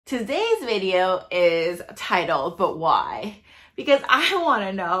Today's video is titled, But Why? Because I want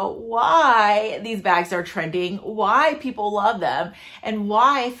to know why these bags are trending, why people love them, and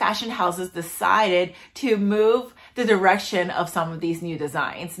why fashion houses decided to move the direction of some of these new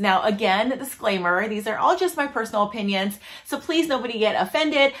designs. Now, again, disclaimer, these are all just my personal opinions, so please nobody get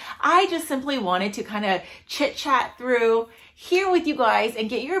offended. I just simply wanted to kind of chit chat through here with you guys and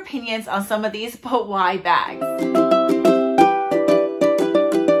get your opinions on some of these but why bags.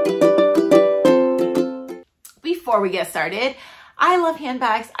 Before we get started, I love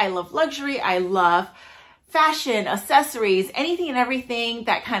handbags, I love luxury, I love fashion, accessories, anything and everything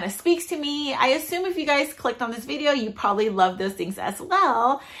that kind of speaks to me. I assume if you guys clicked on this video, you probably love those things as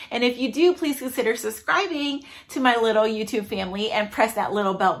well. And if you do, please consider subscribing to my little YouTube family and press that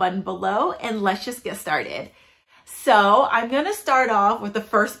little bell button below, and let's just get started. So I'm gonna start off with the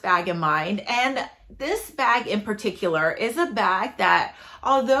first bag in mind, and this bag in particular is a bag that,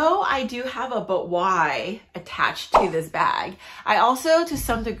 although I do have a but why attached to this bag, I also to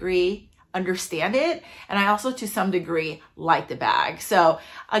some degree understand it, and I also to some degree like the bag. So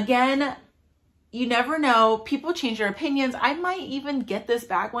again, you never know, people change their opinions. I might even get this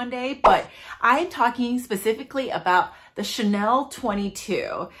bag one day, but I'm talking specifically about the Chanel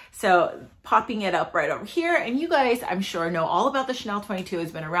 22. So popping it up right over here, and you guys, I'm sure, know all about the Chanel 22.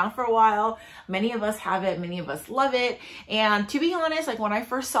 It's been around for a while. Many of us have it, many of us love it. And to be honest, like when I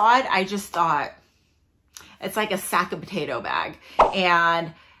first saw it, I just thought it's like a sack of potato bag.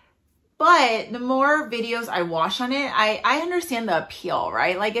 But the more videos I watch on it, I understand the appeal,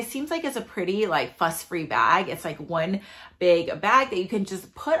 right? Like it seems like it's a pretty like fuss-free bag. It's like one big bag that you can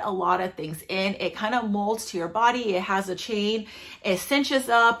just put a lot of things in. It kind of molds to your body. It has a chain, it cinches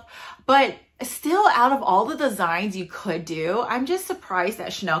up, but still out of all the designs you could do, I'm just surprised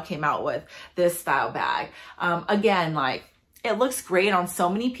that Chanel came out with this style bag. Again, like it looks great on so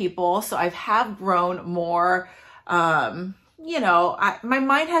many people. So I have grown more, you know, my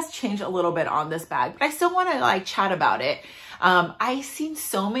mind has changed a little bit on this bag, but I still want to like chat about it. I've seen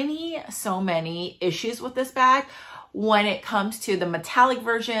so many issues with this bag when it comes to the metallic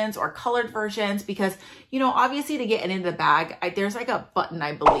versions or colored versions, because, you know, obviously to get into the bag, there's like a button,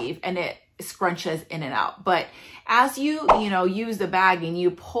 I believe, and it scrunches in and out. But as you know, use the bag and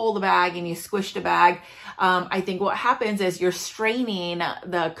you pull the bag and you squish the bag, I think what happens is you're straining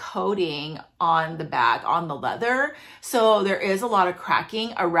the coating on the bag, on the leather. So there is a lot of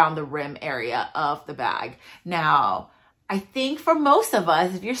cracking around the rim area of the bag. Now, I think for most of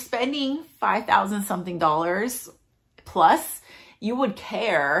us, if you're spending $5,000 something plus, you would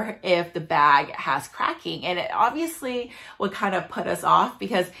care if the bag has cracking, and it obviously would kind of put us off,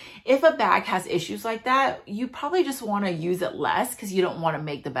 because if a bag has issues like that, you probably just want to use it less because you don't want to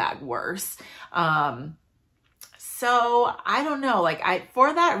make the bag worse. So I don't know, like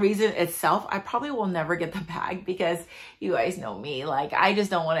for that reason itself, I probably will never get the bag, because you guys know me, like I just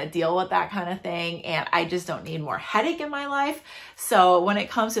don't want to deal with that kind of thing, and I just don't need more headache in my life. So when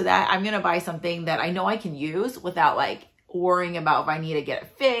it comes to that, I'm going to buy something that I know I can use without like worrying about if I need to get it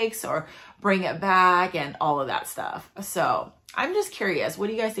fixed or bring it back and all of that stuff. So I'm just curious, what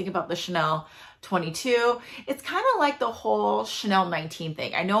do you guys think about the Chanel 22? It's kind of like the whole Chanel 19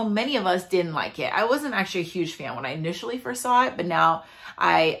 thing. I know many of us didn't like it. I wasn't actually a huge fan when I initially first saw it, but now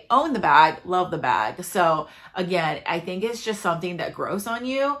I own the bag, love the bag. So again, I think it's just something that grows on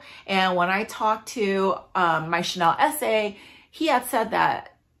you. And when I talked to my Chanel essay, he had said that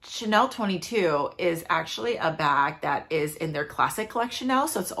Chanel 22 is actually a bag that is in their classic collection now,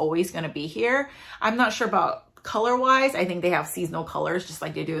 so it's always going to be here. I'm not sure about color wise. I think they have seasonal colors just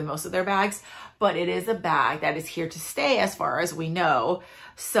like they do in most of their bags, but it is a bag that is here to stay as far as we know.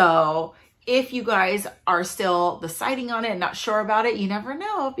 So if you guys are still deciding on it and not sure about it, you never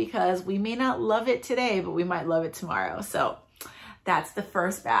know, because we may not love it today, but we might love it tomorrow. So that's the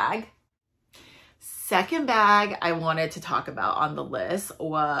first bag. Second bag I wanted to talk about on the list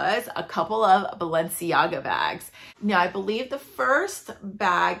was a couple of Balenciaga bags. Now, I believe the first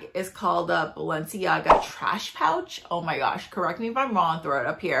bag is called a Balenciaga trash pouch. Oh my gosh, correct me if I'm wrong, throw it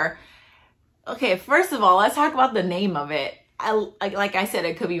up here. Okay, first of all, let's talk about the name of it. Like I said,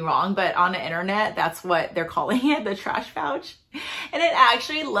 it could be wrong, but on the internet, that's what they're calling it, the trash pouch. And it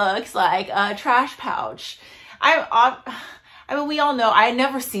actually looks like a trash pouch. I mean, we all know, I had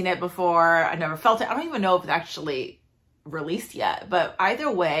never seen it before. I never felt it. I don't even know if it's actually released yet, but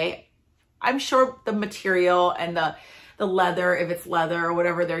either way, I'm sure the material and the leather, if it's leather or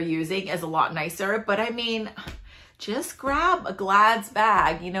whatever they're using, is a lot nicer. But I mean, just grab a Glad's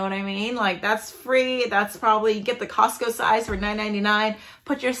bag, you know what I mean? Like that's free. That's probably, you get the Costco size for $9.99,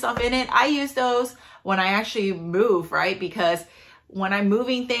 put your stuff in it. I use those when I actually move, right? Because when I'm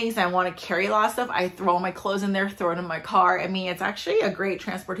moving things, I want to carry a lot of stuff, I throw my clothes in there, throw it in my car. I mean, it's actually a great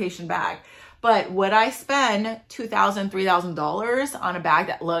transportation bag. But would I spend $2,000, $3,000 on a bag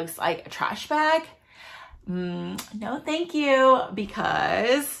that looks like a trash bag? No, thank you,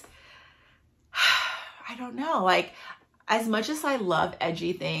 because I don't know, like, as much as I love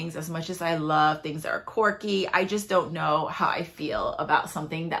edgy things, as much as I love things that are quirky, I just don't know how I feel about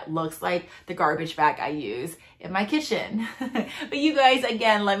something that looks like the garbage bag I use in my kitchen. But you guys,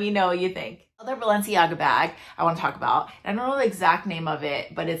 again, let me know what you think. Other Balenciaga bag I want to talk about, and I don't know the exact name of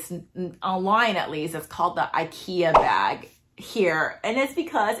it, but it's online at least, it's called the IKEA bag here, and it's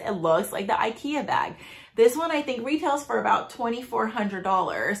because it looks like the IKEA bag. This one I think retails for about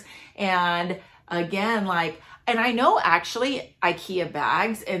 $2,400, and again, like, and I know actually IKEA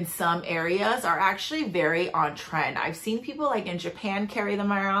bags in some areas are actually very on trend. I've seen people like in Japan carry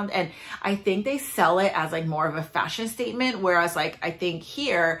them around, and I think they sell it as like more of a fashion statement, whereas like I think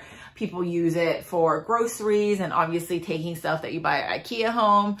here people use it for groceries and obviously taking stuff that you buy at IKEA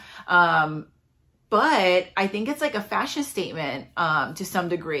home. But I think it's like a fashion statement to some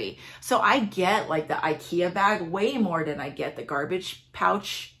degree. So I get like the IKEA bag way more than I get the garbage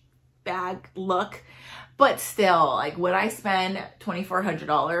pouch bag look. But still, like, would I spend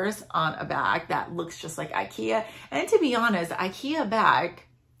 $2,400 on a bag that looks just like IKEA? And to be honest, the IKEA bag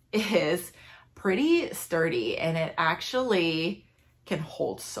is pretty sturdy and it actually can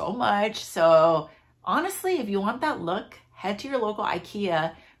hold so much. So honestly, if you want that look, head to your local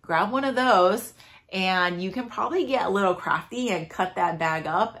IKEA, grab one of those, and you can probably get a little crafty and cut that bag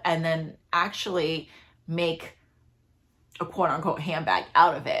up and then actually make a quote-unquote handbag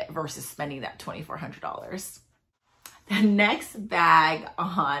out of it versus spending that $2,400. The next bag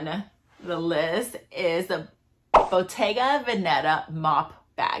on the list is the Bottega Veneta mop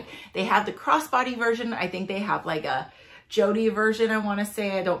bag. They have the crossbody version. I think they have like a Jody version, I want to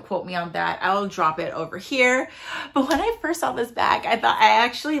say. Don't quote me on that. I'll drop it over here. But when I first saw this bag, I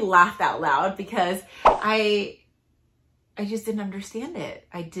actually laughed out loud because I just didn't understand it.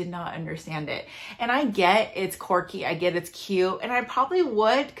 I did not understand it. And I get it's quirky. I get it's cute. And I probably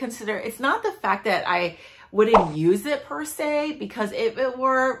would consider, it's not the fact that I wouldn't use it per se, because if it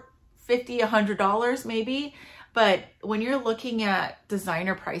were $50, $100 maybe, but when you're looking at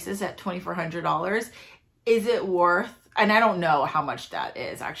designer prices at $2,400, is it worth, and I don't know how much that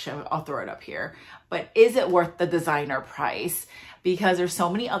is, actually, I'll throw it up here, but is it worth the designer price? Because there's so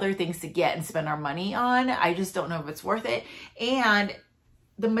many other things to get and spend our money on. I just don't know if it's worth it. And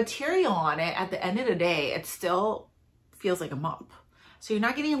the material on it, at the end of the day, it still feels like a mop. So you're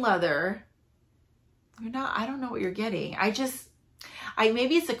not getting leather. I don't know what you're getting.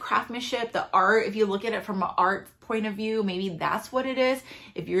 Maybe it's the craftsmanship, the art. If you look at it from an art point of view, maybe that's what it is.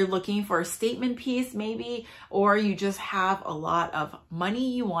 If you're looking for a statement piece, maybe, or you just have a lot of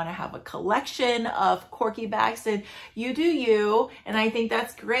money, you want to have a collection of quirky bags, and you do you. And I think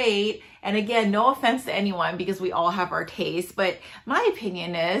that's great. And again, no offense to anyone, because we all have our taste, but my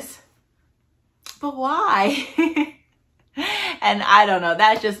opinion is, but why? And I don't know,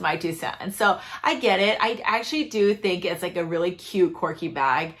 that's just my 2 cents. So I get it. I actually do think it's like a really cute, quirky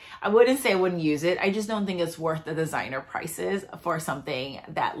bag. I wouldn't say I wouldn't use it. I just don't think it's worth the designer prices for something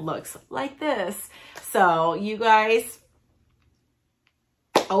that looks like this. So you guys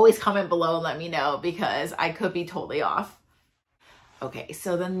always comment below and let me know, because I could be totally off. Okay,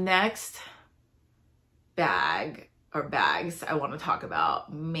 so the next bag or bags I want to talk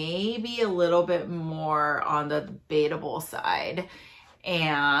about, maybe a little bit more on the debatable side,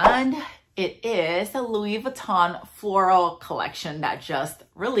 and it is the Louis Vuitton floral collection that just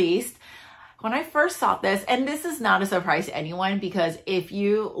released. When I first saw this, and this is not a surprise to anyone, because if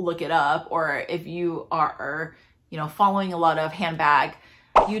you look it up, or if you are, following a lot of handbag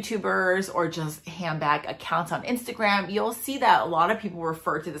YouTubers or just handbag accounts on Instagram, you'll see that a lot of people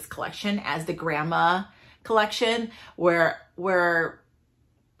refer to this collection as the grandma collection, where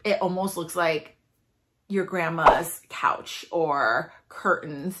it almost looks like your grandma's couch or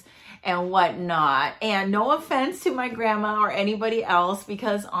curtains and whatnot. And no offense to my grandma or anybody else,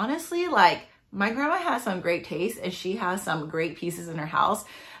 because honestly, like, my grandma has some great taste and she has some great pieces in her house.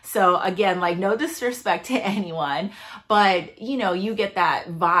 So again, like, no disrespect to anyone, but you get that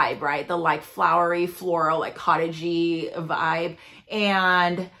vibe, right? The like flowery, floral, like cottagey vibe.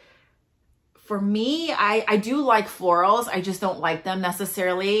 And for me, I do like florals. I just don't like them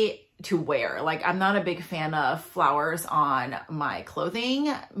necessarily to wear. Like, I'm not a big fan of flowers on my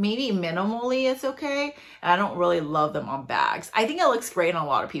clothing. Maybe minimally it's okay. And I don't really love them on bags. I think it looks great on a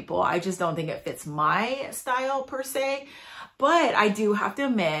lot of people. I just don't think it fits my style per se. But I do have to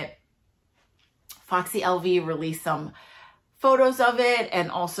admit, Foxy LV released some photos of it,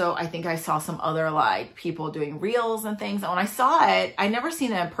 and also I think I saw some other like people doing reels and things. And when I saw it, I never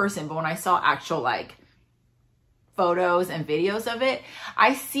seen it in person, but when I saw actual like photos and videos of it,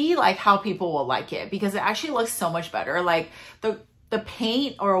 I see like how people will like it, because it actually looks so much better. Like the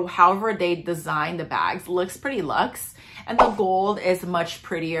paint, or however they design the bags, looks pretty luxe, and the gold is much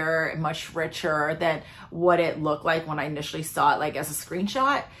prettier and much richer than what it looked like when I initially saw it like as a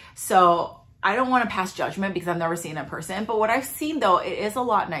screenshot. So I don't want to pass judgment because I've never seen it in person, but what I've seen though, it is a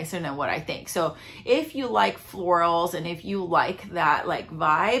lot nicer than what I think. So if you like florals and if you like that like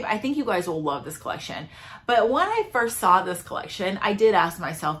vibe, I think you guys will love this collection. But when I first saw this collection, I did ask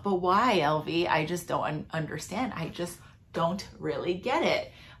myself, but why LV? I just don't understand. I just don't really get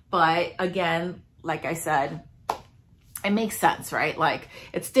it. But again, like I said, it makes sense, right? Like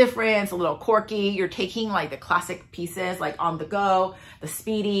it's different, it's a little quirky. You're taking like the classic pieces like on the go, the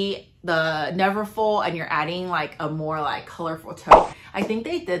speedy, the never full, and you're adding like a more like colorful tone. I think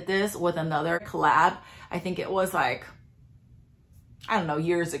they did this with another collab. I think it was like, I don't know,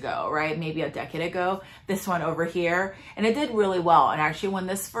 years ago, right? Maybe a decade ago, this one over here. And it did really well. And actually when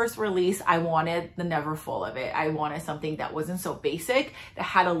this first released, I wanted the never full of it. I wanted something that wasn't so basic, that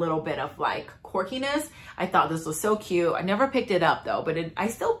had a little bit of like quirkiness. I thought this was so cute. I never picked it up though, but I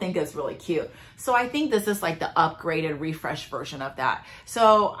still think it's really cute. So I think this is like the upgraded, refreshed version of that.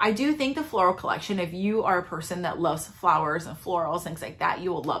 So I do think the floral collection, if you are a person that loves flowers and florals, things like that,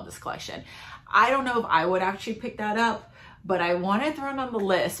 you will love this collection. I don't know if I would actually pick that up, but I wanted to throw it on the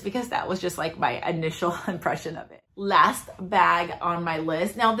list because that was just like my initial impression of it. Last bag on my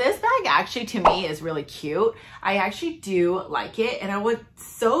list. Now this bag actually to me is really cute. I actually do like it, and I would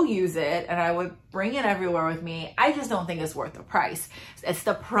so use it, and I would bring it everywhere with me. I just don't think it's worth the price. It's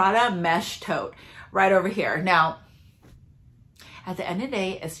the Prada mesh tote right over here. Now, at the end of the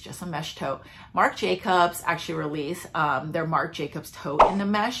day, it's just a mesh tote. Marc Jacobs actually released their Marc Jacobs tote in the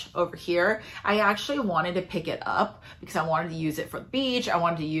mesh over here. I actually wanted to pick it up because I wanted to use it for the beach. I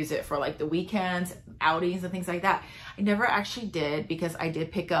wanted to use it for like the weekends, outings and things like that. I never actually did, because I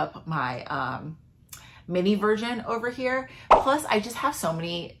did pick up my mini version over here. Plus, I just have so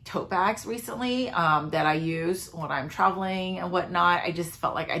many tote bags recently that I use when I'm traveling and whatnot. I just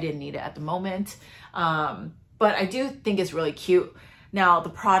felt like I didn't need it at the moment. But I do think it's really cute. Now, the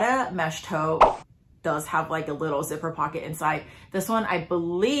Prada mesh tote does have like a little zipper pocket inside. This one, I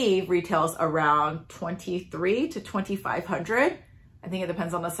believe, retails around $2,300 to $2,500. I think it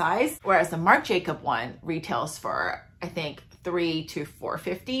depends on the size. Whereas the Marc Jacobs one retails for, I think, $300 to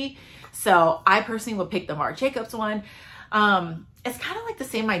 $450. So I personally would pick the Marc Jacobs one. It's kind of like the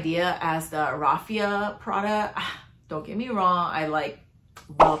same idea as the Raffia Prada. Don't get me wrong, I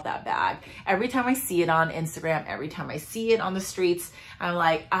love that bag. Every time I see it on Instagram, every time I see it on the streets, I'm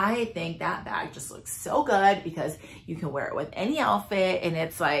like, I think that bag just looks so good, because you can wear it with any outfit, and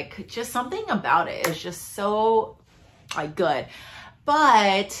it's like just something about it is just so like good.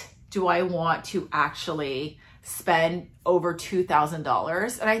 But do I want to actually spend over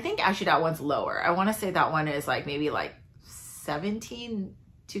 $2,000? And I think actually that one's lower. I want to say that one is like maybe like 17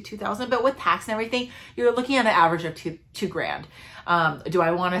 to 2,000, but with tax and everything, you're looking at an average of two grand. Do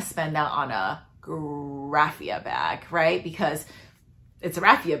I want to spend that on a raffia bag, right? Because it's a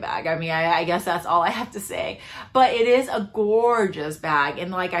raffia bag. I mean, I guess that's all I have to say, but it is a gorgeous bag.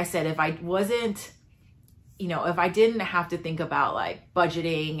 And like I said, if I wasn't, you know, if I didn't have to think about like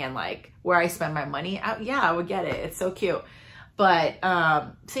budgeting and like where I spend my money, yeah, I would get it. It's so cute. But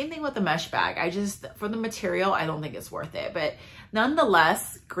same thing with the mesh bag. I just, for the material, I don't think it's worth it. But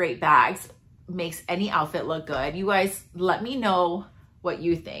nonetheless, great bags. Makes any outfit look good. You guys let me know what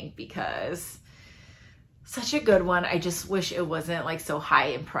you think, because such a good one. I just wish it wasn't like so high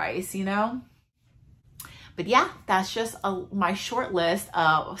in price, you know? But yeah, that's just my short list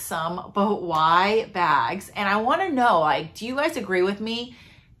of some but why bags. And I want to know, like, do you guys agree with me?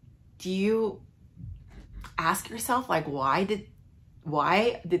 Do you ask yourself, like, why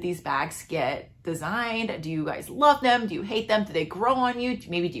did these bags get designed? Do you guys love them? Do you hate them? Do they grow on you?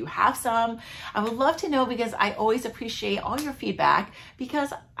 Maybe do you have some? I would love to know, because I always appreciate all your feedback,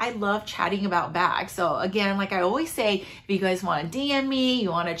 because I love chatting about bags. So again, like I always say, if you guys want to DM me,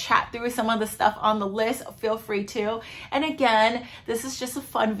 you want to chat through some of the stuff on the list, feel free to. And again, this is just a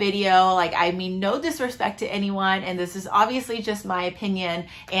fun video. Like, I mean, no disrespect to anyone. And this is obviously just my opinion,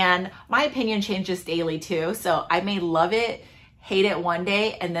 and my opinion changes daily too. So I may love it, hate it one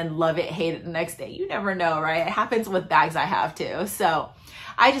day, and then love it, hate it the next day. You never know, right? It happens with bags I have too. So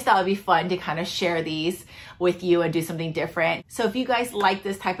I just thought it'd be fun to kind of share these with you and do something different. So if you guys like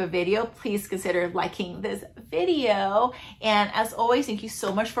this type of video, please consider liking this video. And as always, thank you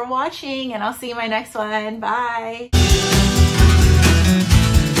so much for watching, and I'll see you in my next one. Bye.